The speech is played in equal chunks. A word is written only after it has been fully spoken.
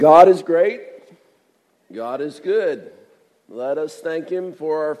God is great. God is good. Let us thank him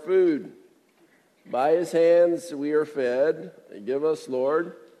for our food. By his hands we are fed. Give us,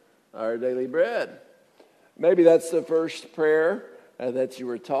 Lord, our daily bread. Maybe that's the first prayer that you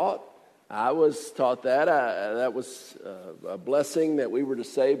were taught. I was taught that. That was a blessing that we were to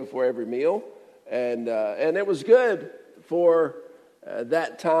say before every meal. And it was good for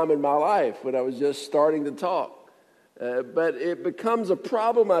that time in my life when I was just starting to talk. But it becomes a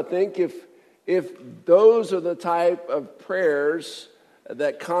problem, I think, if those are the type of prayers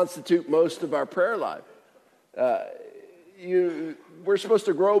that constitute most of our prayer life. We're supposed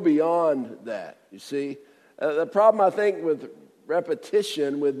to grow beyond that, you see. The problem, I think, with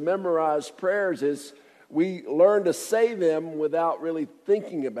repetition, with memorized prayers is we learn to say them without really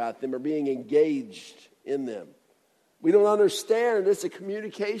thinking about them or being engaged in them. We don't understand it's a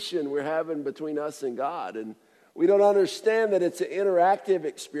communication we're having between us and God, and we don't understand that it's an interactive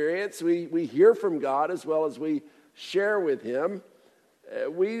experience. We hear from God as well as we share with him.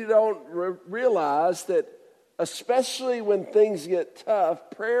 We don't realize that, especially when things get tough,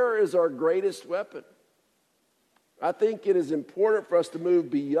 prayer is our greatest weapon. I think it is important for us to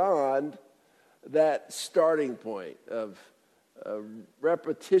move beyond that starting point of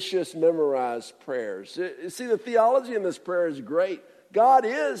repetitious, memorized prayers. You see, the theology in this prayer is great. God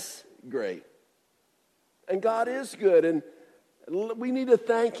is great. And God is good, and we need to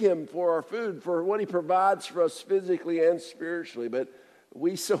thank him for our food, for what he provides for us physically and spiritually. But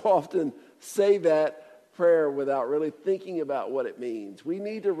we so often say that prayer without really thinking about what it means. We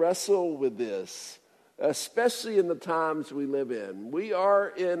need to wrestle with this, especially in the times we live in. We are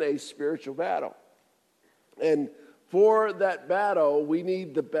in a spiritual battle. And for that battle, we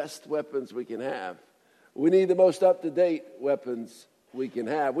need the best weapons we can have. We need the most up-to-date weapons we can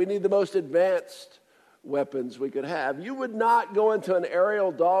have. We need the most advanced weapons we could have. You would not go into an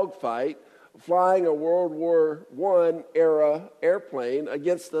aerial dogfight flying a World War I era airplane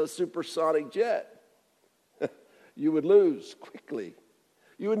against a supersonic jet. You would lose quickly.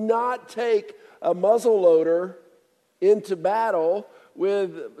 You would not take a muzzle loader into battle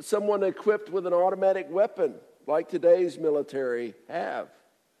with someone equipped with an automatic weapon like today's military have.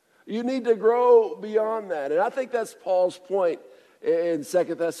 You need to grow beyond that. And I think that's Paul's point in 2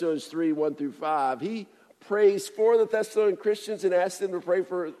 Thessalonians 3, 1 through 5. He prays for the Thessalonian Christians and asks them to pray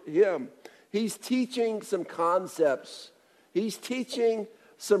for him. He's teaching some concepts. He's teaching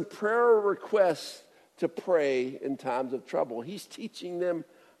some prayer requests to pray in times of trouble. He's teaching them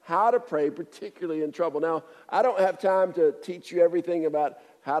how to pray, particularly in trouble. Now, I don't have time to teach you everything about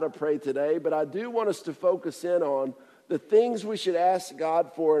how to pray today, but I do want us to focus in on the things we should ask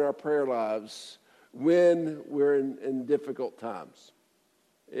God for in our prayer lives when we're in difficult times.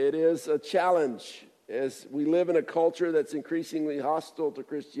 It is a challenge as we live in a culture that's increasingly hostile to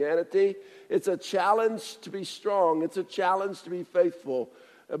Christianity. It's a challenge to be strong. It's a challenge to be faithful.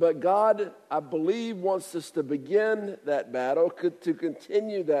 But God, I believe, wants us to begin that battle, to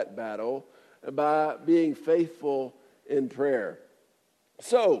continue that battle by being faithful in prayer.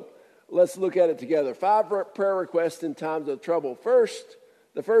 So, let's look at it together. 5 prayer requests in times of trouble.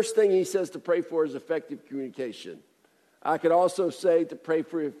 The first thing he says to pray for is effective communication. I could also say to pray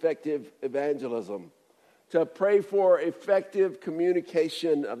for effective evangelism, to pray for effective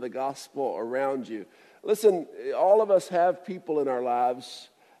communication of the gospel around you. Listen, all of us have people in our lives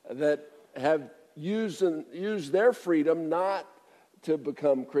that have used their freedom not to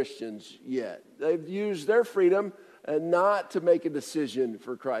become Christians yet. They've used their freedom not to make a decision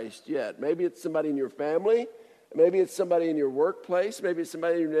for Christ yet. Maybe it's somebody in your family. Maybe it's somebody in your workplace. Maybe it's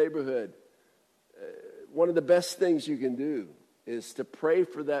somebody in your neighborhood. One of the best things you can do is to pray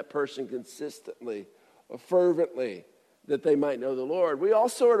for that person consistently, fervently, that they might know the Lord. We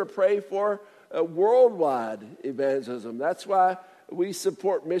also are to pray for worldwide evangelism. That's why we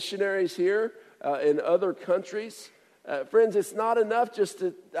support missionaries here in other countries. Friends, it's not enough just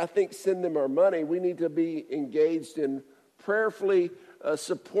to, I think, send them our money. We need to be engaged in prayerfully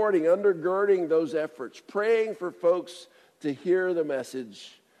supporting, undergirding those efforts, praying for folks to hear the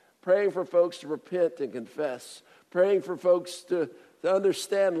message, praying for folks to repent and confess, praying for folks to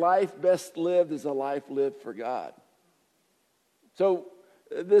understand life best lived is a life lived for God. So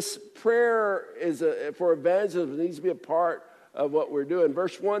this prayer is for evangelism. It needs to be a part of what we're doing.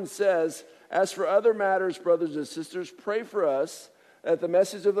 Verse 1 says, "As for other matters, brothers and sisters, pray for us that the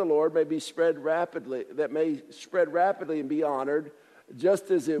message of the Lord may spread rapidly and be honored,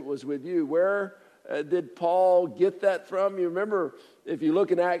 just as it was with you." Where did Paul get that from? You remember, if you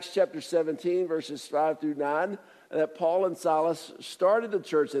look in Acts chapter 17, verses 5 through 9, that Paul and Silas started the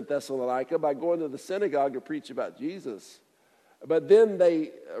church in Thessalonica by going to the synagogue to preach about Jesus. But then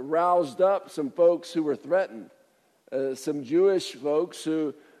they roused up some folks who were threatened, some Jewish folks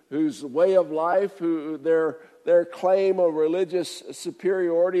whose way of life, who their claim of religious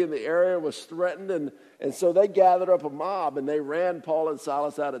superiority in the area was threatened, and so they gathered up a mob and they ran Paul and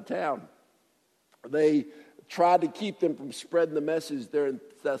Silas out of town. They tried to keep them from spreading the message there in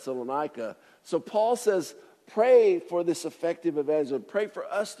Thessalonica. So Paul says, pray for this effective evangelism. Pray for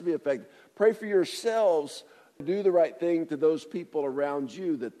us to be effective. Pray for yourselves to do the right thing to those people around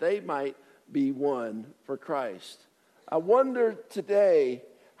you that they might be won for Christ. I wonder today,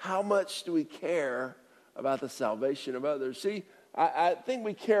 how much do we care about the salvation of others? See, I think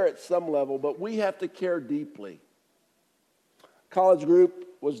we care at some level, but we have to care deeply. College group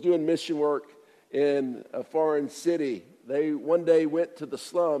was doing mission work in a foreign city. They one day went to the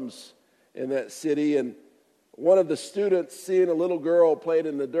slums in that city, and one of the students, seeing a little girl playing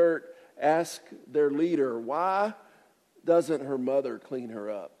in the dirt, asked their leader, why doesn't her mother clean her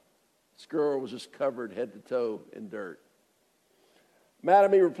up? This girl was just covered head to toe in dirt.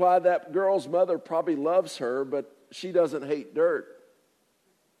 Madam, he replied, that girl's mother probably loves her, but she doesn't hate dirt.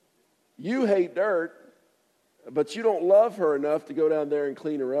 You hate dirt, but you don't love her enough to go down there and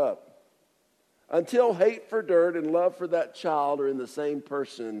clean her up. Until hate for dirt and love for that child are in the same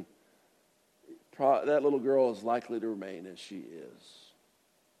person, that little girl is likely to remain as she is.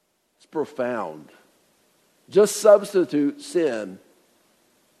 It's profound. Just substitute sin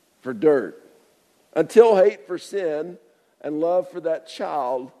for dirt. Until hate for sin and love for that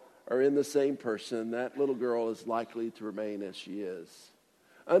child are in the same person, that little girl is likely to remain as she is.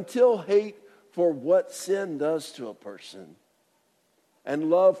 Until hate for what sin does to a person and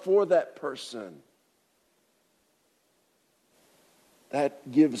love for that person,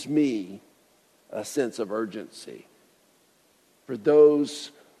 that gives me a sense of urgency for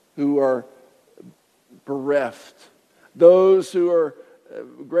those who are bereft, those who are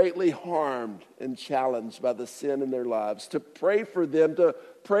greatly harmed and challenged by the sin in their lives, to pray for them, to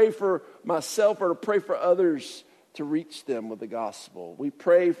pray for myself, or to pray for others to reach them with the gospel. We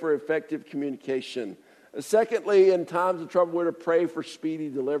pray for effective communication. Secondly, in times of trouble, we're to pray for speedy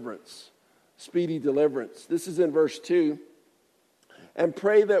deliverance. Speedy deliverance. This is in verse 2. And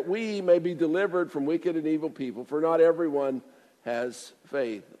pray that we may be delivered from wicked and evil people, for not everyone has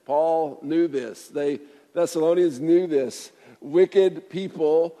faith. Paul knew this. The Thessalonians knew this. Wicked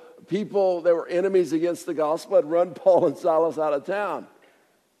people that were enemies against the gospel, had run Paul and Silas out of town.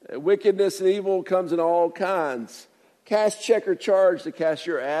 Wickedness and evil comes in all kinds. Cash, check, or charge, the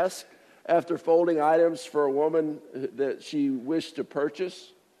cashier asked after folding items for a woman that she wished to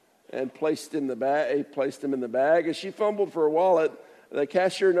purchase, and placed them in the bag. As she fumbled for her wallet, the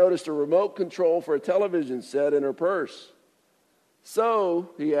cashier noticed a remote control for a television set in her purse. So,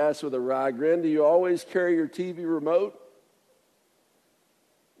 he asked with a wry grin, do you always carry your TV remote?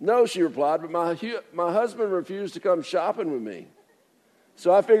 No, she replied, but my husband refused to come shopping with me.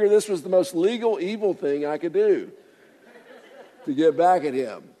 So I figured this was the most legal evil thing I could do to get back at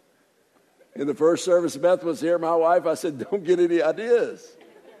him. In the first service, Beth was here, my wife, I said, don't get any ideas.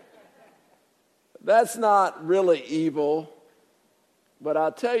 That's not really evil. But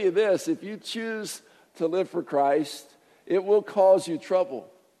I'll tell you this, if you choose to live for Christ, it will cause you trouble.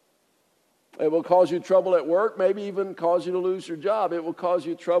 It will cause you trouble at work, maybe even cause you to lose your job. It will cause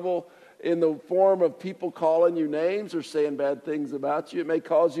you trouble in the form of people calling you names or saying bad things about you. It may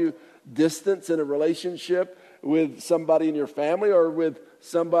cause you distance in a relationship with somebody in your family or with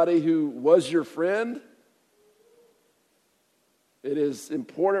somebody who was your friend. It is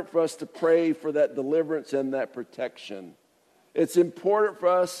important for us to pray for that deliverance and that protection. It's important for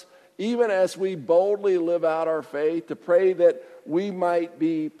us, even as we boldly live out our faith, to pray that we might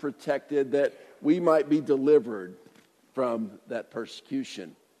be protected, that we might be delivered from that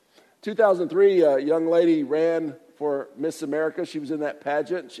persecution. 2003, a young lady ran for Miss America. She was in that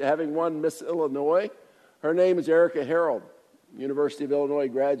pageant, having won Miss Illinois. Her name is Erica Harold, University of Illinois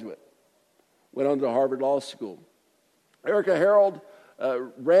graduate. Went on to Harvard Law School. Erica Harold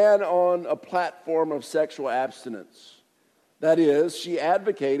ran on a platform of sexual abstinence. That is, she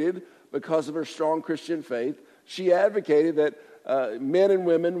advocated, because of her strong Christian faith, she advocated that men and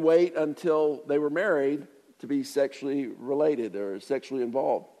women wait until they were married to be sexually related or sexually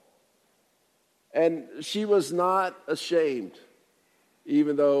involved. And she was not ashamed,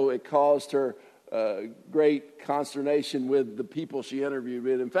 even though it caused her great consternation with the people she interviewed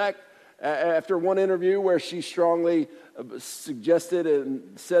with. In fact, after one interview where she strongly suggested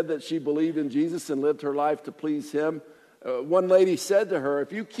and said that she believed in Jesus and lived her life to please him, one lady said to her,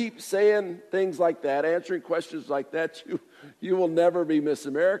 if you keep saying things like that, answering questions like that, you will never be Miss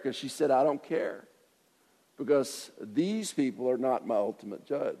America. She said, I don't care. because these people are not my ultimate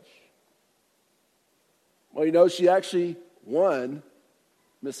judge. Well, she actually won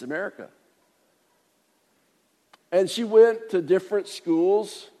Miss America. And she went to different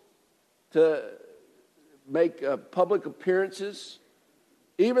schools to make public appearances.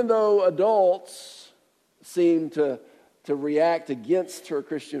 Even though adults seemed to react against her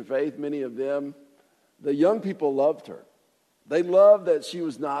Christian faith, many of them, the young people loved her. They loved that she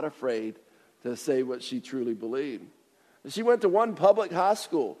was not afraid to say what she truly believed. She went to one public high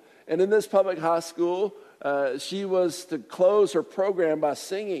school, and in this public high school, she was to close her program by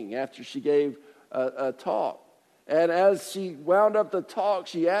singing after she gave a talk. And as she wound up the talk,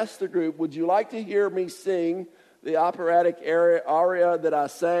 she asked the group, would you like to hear me sing the operatic aria that I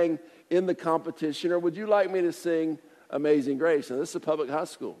sang in the competition, or would you like me to sing Amazing Grace? Now, this is a public high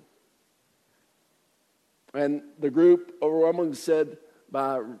school. And the group overwhelmingly said,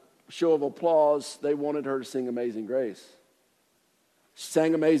 by show of applause, they wanted her to sing Amazing Grace. She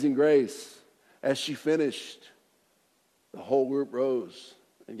sang Amazing Grace. As she finished, the whole group rose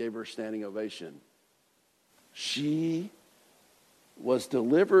and gave her a standing ovation. She was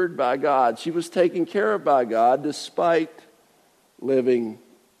delivered by God. She was taken care of by God despite living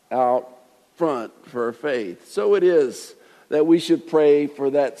out front for her faith. So it is that we should pray for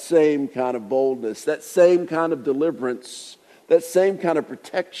that same kind of boldness, that same kind of deliverance, that same kind of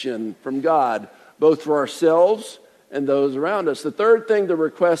protection from God, both for ourselves and those around us. The third thing to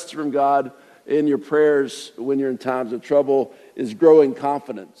request from God in your prayers when you're in times of trouble is growing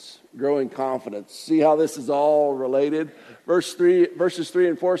confidence. Growing confidence. See how this is all related? Verses 3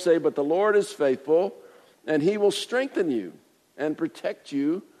 and 4 say, but the Lord is faithful, and he will strengthen you and protect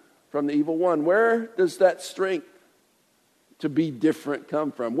you from the evil one. Where does that strength to be different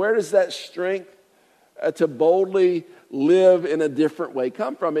come from? Where does that strength to boldly live in a different way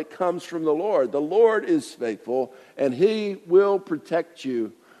come from? It comes from the Lord. The Lord is faithful, and he will protect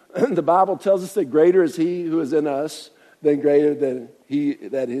you. The Bible tells us that greater is he who is in us than greater than he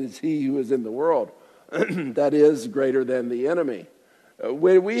that is he who is in the world. That is greater than the enemy.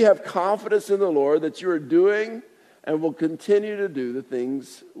 When we have confidence in the Lord that you are doing and will continue to do the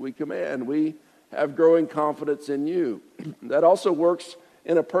things we command, we have growing confidence in you. That also works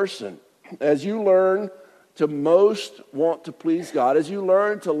in a person. As you learn to most want to please God, as you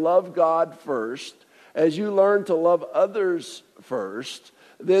learn to love God first, as you learn to love others first,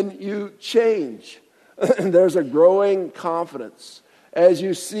 then you change. There's a growing confidence. As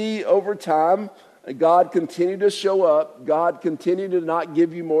you see over time, God continue to show up, God continue to not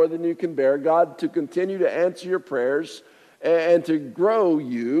give you more than you can bear, God to continue to answer your prayers, and to grow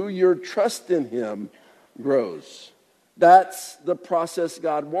you, your trust in him grows. That's the process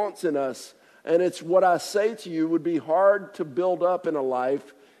God wants in us. And it's what I say to you would be hard to build up in a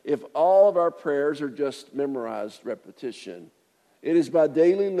life if all of our prayers are just memorized repetition. It is by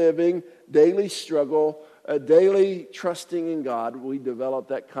daily living, daily struggle, daily trusting in God, we develop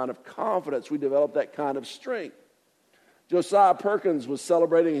that kind of confidence. We develop that kind of strength. Josiah Perkins was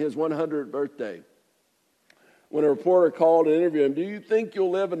celebrating his 100th birthday. When a reporter called and interviewed him, do you think you'll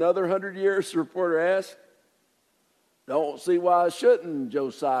live another 100 years? The reporter asked. Don't see why I shouldn't,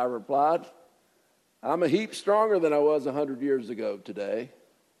 Josiah replied. I'm a heap stronger than I was 100 years ago today.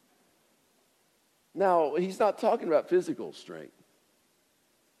 Now, he's not talking about physical strength.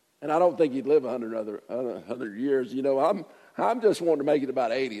 And I don't think he'd live 100 years. You know, I'm just wanting to make it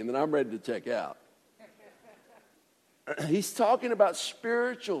about 80, and then I'm ready to check out. He's talking about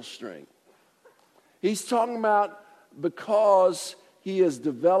spiritual strength. He's talking about because he has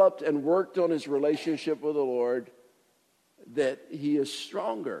developed and worked on his relationship with the Lord, that he is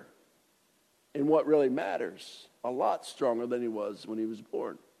stronger in what really matters, a lot stronger than he was when he was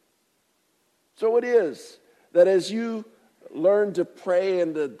born. So it is that as you learn to pray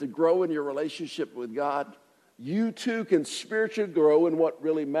and to grow in your relationship with God, you too can spiritually grow in what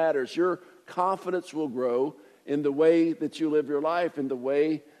really matters. Your confidence will grow in the way that you live your life, in the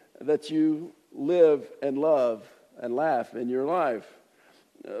way that you live and love and laugh in your life.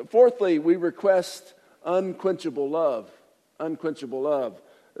 Fourthly, we request unquenchable love. Unquenchable love.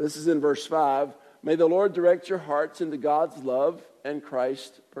 This is in verse 5. May the Lord direct your hearts into God's love and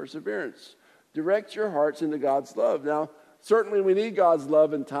Christ's perseverance. Direct your hearts into God's love. Now, certainly we need God's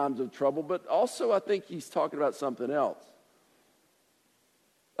love in times of trouble, but also I think he's talking about something else.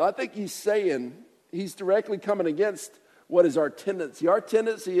 I think he's saying, he's directly coming against what is our tendency. Our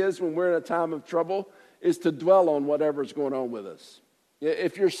tendency is, when we're in a time of trouble, is to dwell on whatever's going on with us.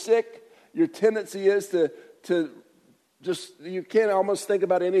 If you're sick, your tendency is to just, you can't almost think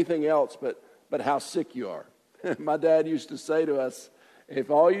about anything else but how sick you are. My dad used to say to us If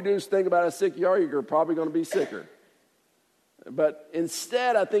all you do is think about how sick you are, you're probably going to be sicker. But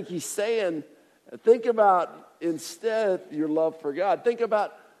instead, I think he's saying, think about instead your love for God. Think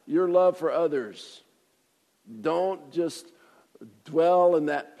about your love for others. Don't just dwell in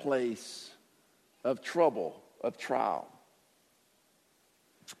that place of trouble, of trial.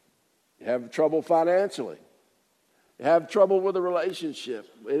 You have trouble financially. You have trouble with a relationship.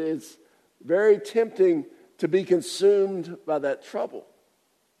 It is very tempting to be consumed by that trouble.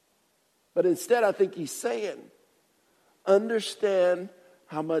 But instead, I think he's saying, understand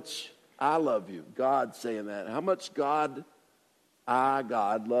how much I love you. God's saying that. How much God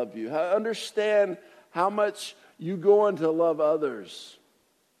love you. Understand how much you going to love others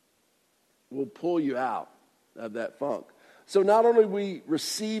will pull you out of that funk. So not only we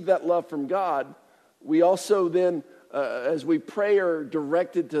receive that love from God, we also then, as we pray, are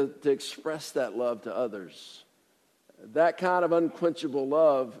directed to express that love to others. That kind of unquenchable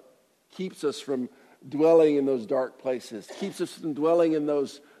love keeps us from dwelling in those dark places, keeps us from dwelling in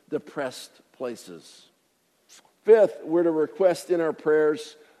those depressed places. Fifth, we're to request in our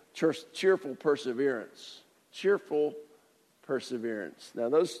prayers cheerful perseverance. Cheerful perseverance. Now,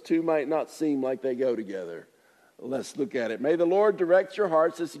 those two might not seem like they go together. Let's look at it. May the Lord direct your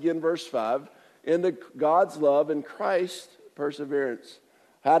hearts, this again, verse 5, into God's love and Christ's perseverance.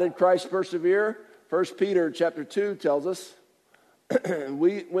 How did Christ persevere? 1 Peter chapter 2 tells us,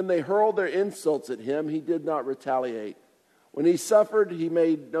 when they hurled their insults at him, he did not retaliate. When he suffered, he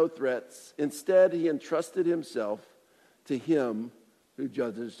made no threats. Instead, he entrusted himself to him who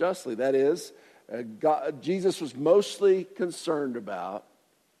judges justly. That is, Jesus was mostly concerned about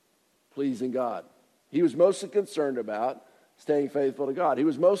pleasing God. He was mostly concerned about staying faithful to God. He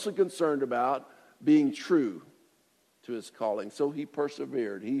was mostly concerned about being true to his calling. So he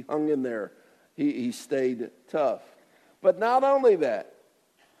persevered. He hung in there. He stayed tough. But not only that,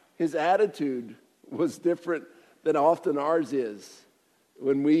 his attitude was different than often ours is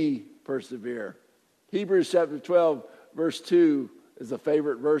when we persevere. Hebrews chapter 12, verse 2 is a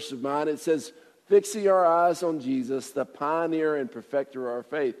favorite verse of mine. It says, fixing our eyes on Jesus, the pioneer and perfecter of our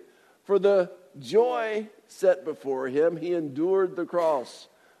faith. For the joy set before him, he endured the cross,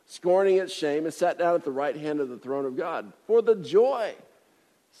 scorning its shame, and sat down at the right hand of the throne of God. For the joy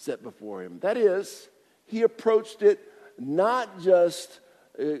set before him. That is, he approached it not just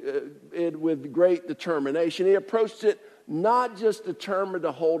with great determination. He approached it not just determined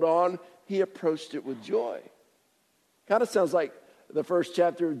to hold on. He approached it with joy. Kind of sounds like the first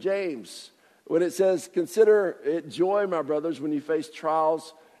chapter of James, when it says, consider it joy, my brothers, when you face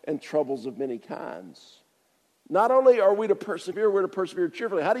trials and troubles of many kinds. Not only are we to persevere, we're to persevere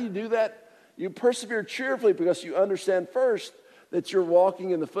cheerfully. How do you do that? You persevere cheerfully because you understand first that you're walking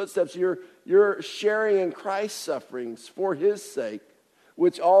in the footsteps. You're sharing in Christ's sufferings for his sake,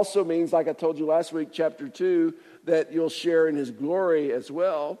 which also means, like I told you last week, chapter 2, that you'll share in his glory as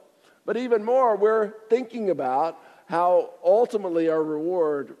well. But even more, we're thinking about how ultimately our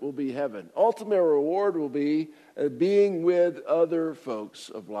reward will be heaven. Ultimately, our reward will be being with other folks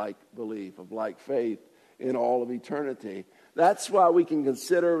of like belief, of like faith in all of eternity. That's why we can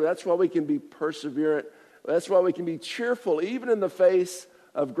consider, that's why we can be perseverant, that's why we can be cheerful even in the face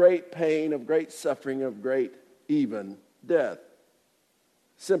of great pain, of great suffering, of great even death.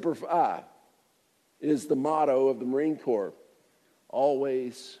 Semper Fi is the motto of the Marine Corps.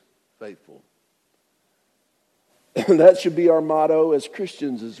 Always faithful. That should be our motto as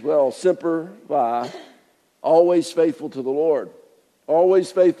Christians as well. Semper Fi, always faithful to the Lord.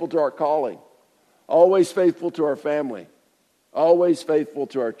 Always faithful to our calling. Always faithful to our family. Always faithful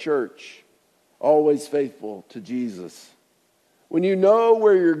to our church. Always faithful to Jesus. When you know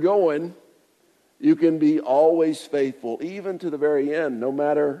where you're going, you can be always faithful, even to the very end, no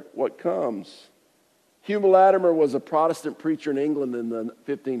matter what comes. Hugh Latimer was a Protestant preacher in England in the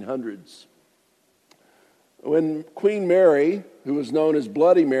 1500s. When Queen Mary, who was known as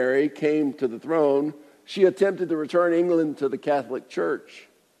Bloody Mary, came to the throne, she attempted to return England to the Catholic Church.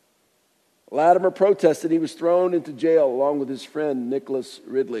 Latimer protested. He was thrown into jail along with his friend Nicholas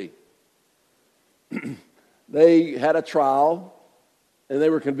Ridley. They had a trial, and they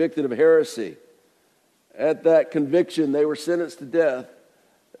were convicted of heresy. At that conviction, they were sentenced to death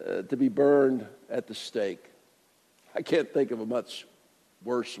to be burned at the stake. I can't think of a much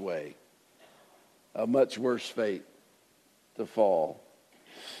worse way, a much worse fate to fall.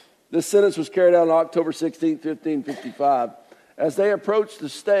 This sentence was carried out on October 16, 1555. As they approached the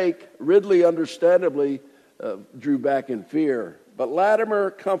stake, Ridley understandably drew back in fear. But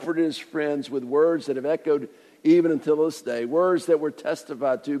Latimer comforted his friends with words that have echoed even until this day, words that were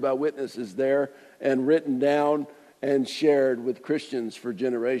testified to by witnesses there and written down and shared with Christians for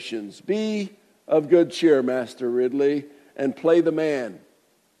generations. Be of good cheer, Master Ridley, and play the man.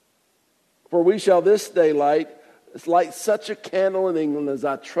 For we shall this day light such a candle in England as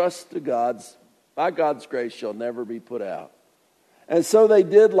I trust to by God's grace shall never be put out. And so they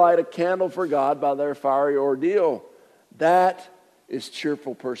did light a candle for God by their fiery ordeal. That is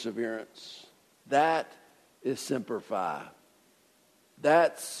cheerful perseverance. That is Semper Fi.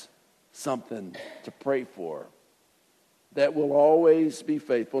 That's something to pray for. That will always be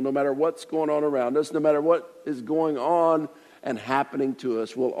faithful, no matter what's going on around us, no matter what is going on and happening to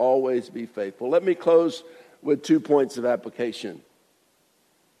us, will always be faithful. Let me close with 2 points of application.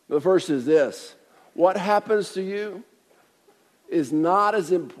 The first is this: what happens to you is not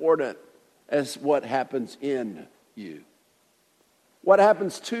as important as what happens in you. What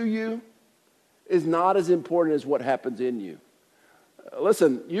happens to you is not as important as what happens in you.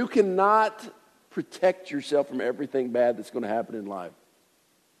 Listen, you cannot protect yourself from everything bad that's going to happen in life.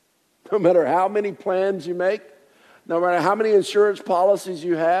 No matter how many plans you make, no matter how many insurance policies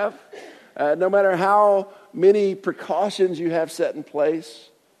you have, no matter how many precautions you have set in place,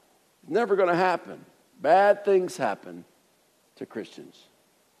 it's never going to happen. Bad things happen to Christians.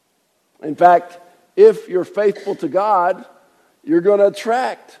 In fact, if you're faithful to God, you're going to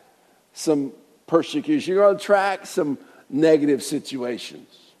attract some persecution. You're going to attract some negative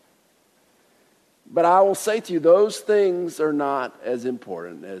situations. But I will say to you, those things are not as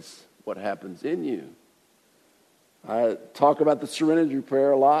important as what happens in you. I talk about the serenity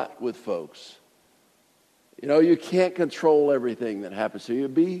prayer a lot with folks. You know, you can't control everything that happens to you.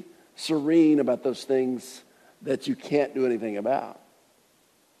 Be serene about those things that you can't do anything about.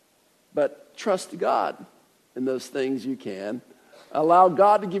 But trust God in those things you can. Allow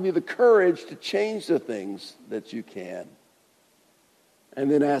God to give you the courage to change the things that you can. And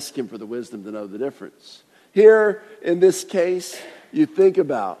then ask Him for the wisdom to know the difference. Here, in this case, you think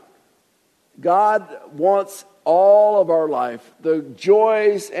about God wants all of our life, the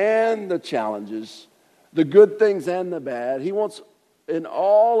joys and the challenges, the good things and the bad. He wants in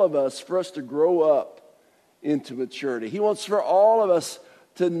all of us for us to grow up into maturity. He wants for all of us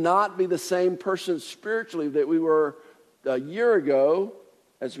to not be the same person spiritually that we were a year ago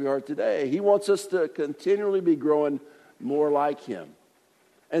as we are today. He wants us to continually be growing more like Him.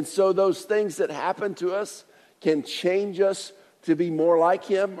 And so those things that happen to us can change us to be more like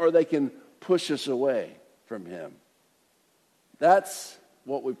Him, or they can push us away from Him. That's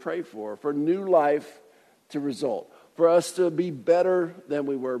what we pray for new life to result, for us to be better than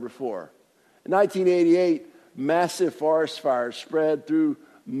we were before. In 1988, massive forest fires spread through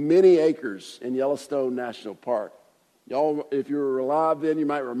many acres in Yellowstone National Park. Y'all, if you were alive then, you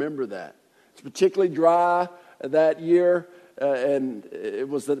might remember that. It's particularly dry that year, and it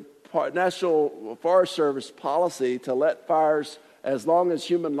was the National Forest Service policy to let fires, as long as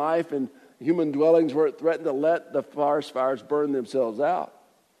human life and human dwellings were threatened, to let the forest fires burn themselves out.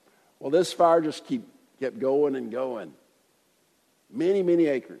 Well, this fire just kept going and going. Many, many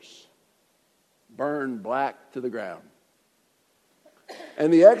acres burned black to the ground.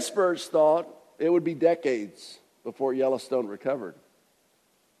 And the experts thought it would be decades before Yellowstone recovered.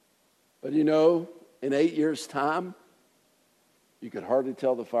 But you know, in 8 years' time, you could hardly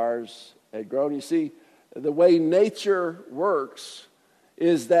tell the fires had grown. You see, the way nature works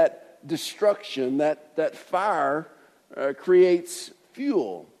is that destruction, that fire creates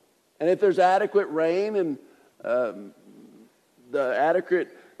fuel. And if there's adequate rain and the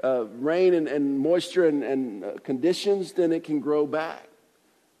adequate rain and moisture and conditions, then it can grow back.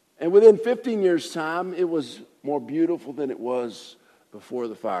 And within 15 years' time, it was more beautiful than it was before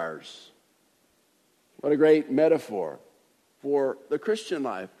the fires. What a great metaphor for the Christian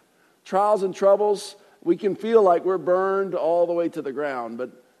life. Trials and troubles, we can feel like we're burned all the way to the ground.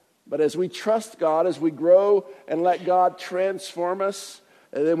 But as we trust God, as we grow and let God transform us,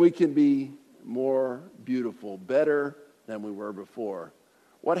 and then we can be more beautiful, better than we were before.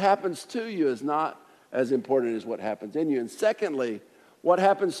 What happens to you is not as important as what happens in you. And secondly, what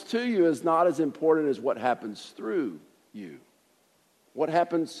happens to you is not as important as what happens through you. What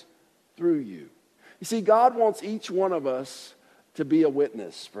happens through you. You see, God wants each one of us to be a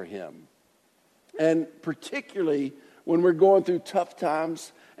witness for Him. And particularly when we're going through tough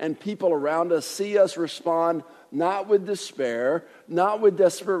times and people around us see us respond not with despair, not with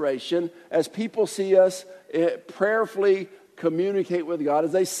desperation, as people see us prayerfully communicate with God,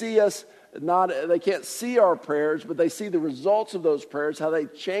 as they see us, they can't see our prayers, but they see the results of those prayers, how they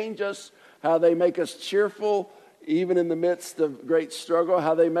change us, how they make us cheerful, even in the midst of great struggle,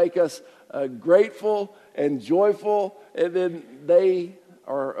 how they make us grateful and joyful, and then they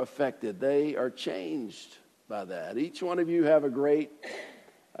are affected. They are changed by that. Each one of you have a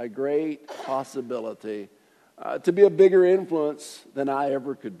great possibility to be a bigger influence than I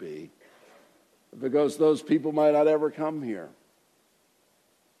ever could be, because those people might not ever come here.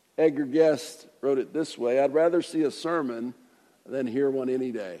 Edgar Guest wrote it this way: I'd rather see a sermon than hear one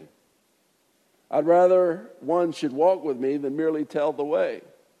any day. I'd rather one should walk with me than merely tell the way.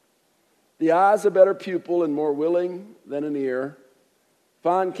 The eye's a better pupil and more willing than an ear.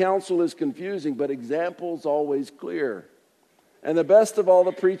 Fine counsel is confusing, but example's always clear. And the best of all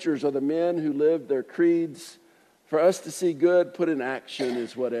the preachers are the men who live their creeds. For us to see good put in action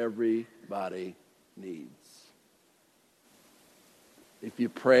is what everybody needs. If you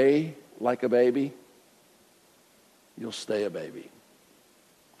pray like a baby, you'll stay a baby.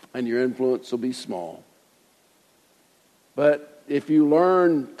 And your influence will be small. But if you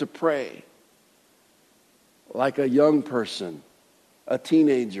learn to pray like a young person, a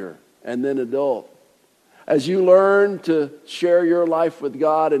teenager, and then adult, as you learn to share your life with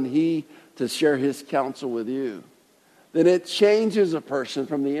God and He to share His counsel with you, then it changes a person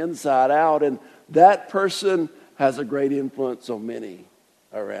from the inside out, and that person has a great influence on many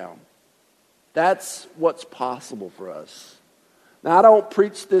around. That's what's possible for us. Now, I don't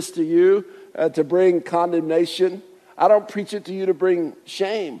preach this to you to bring condemnation. I don't preach it to you to bring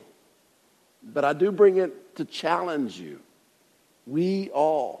shame. But I do bring it to challenge you. We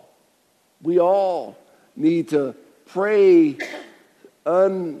all need to pray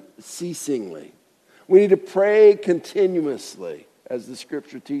unceasingly. We need to pray continuously, as the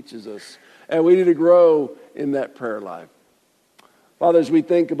Scripture teaches us. And we need to grow in that prayer life. Father, as we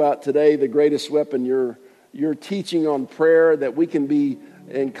think about today, the greatest weapon, your teaching on prayer, that we can be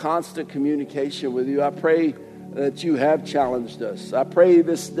in constant communication with you. I pray that you have challenged us. I pray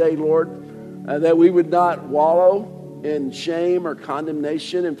this day, Lord, that we would not wallow in shame or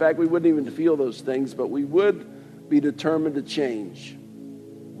condemnation. In fact, we wouldn't even feel those things, but we would be determined to change.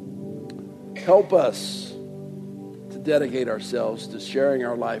 Help us to dedicate ourselves to sharing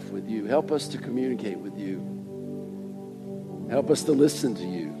our life with you. Help us to communicate with you. Help us to listen to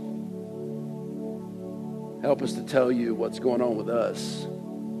you. Help us to tell you what's going on with us.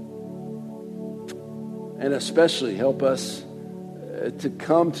 And especially help us to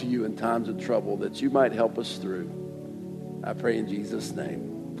come to you in times of trouble, that you might help us through. I pray in Jesus'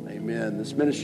 name. Amen. This ministry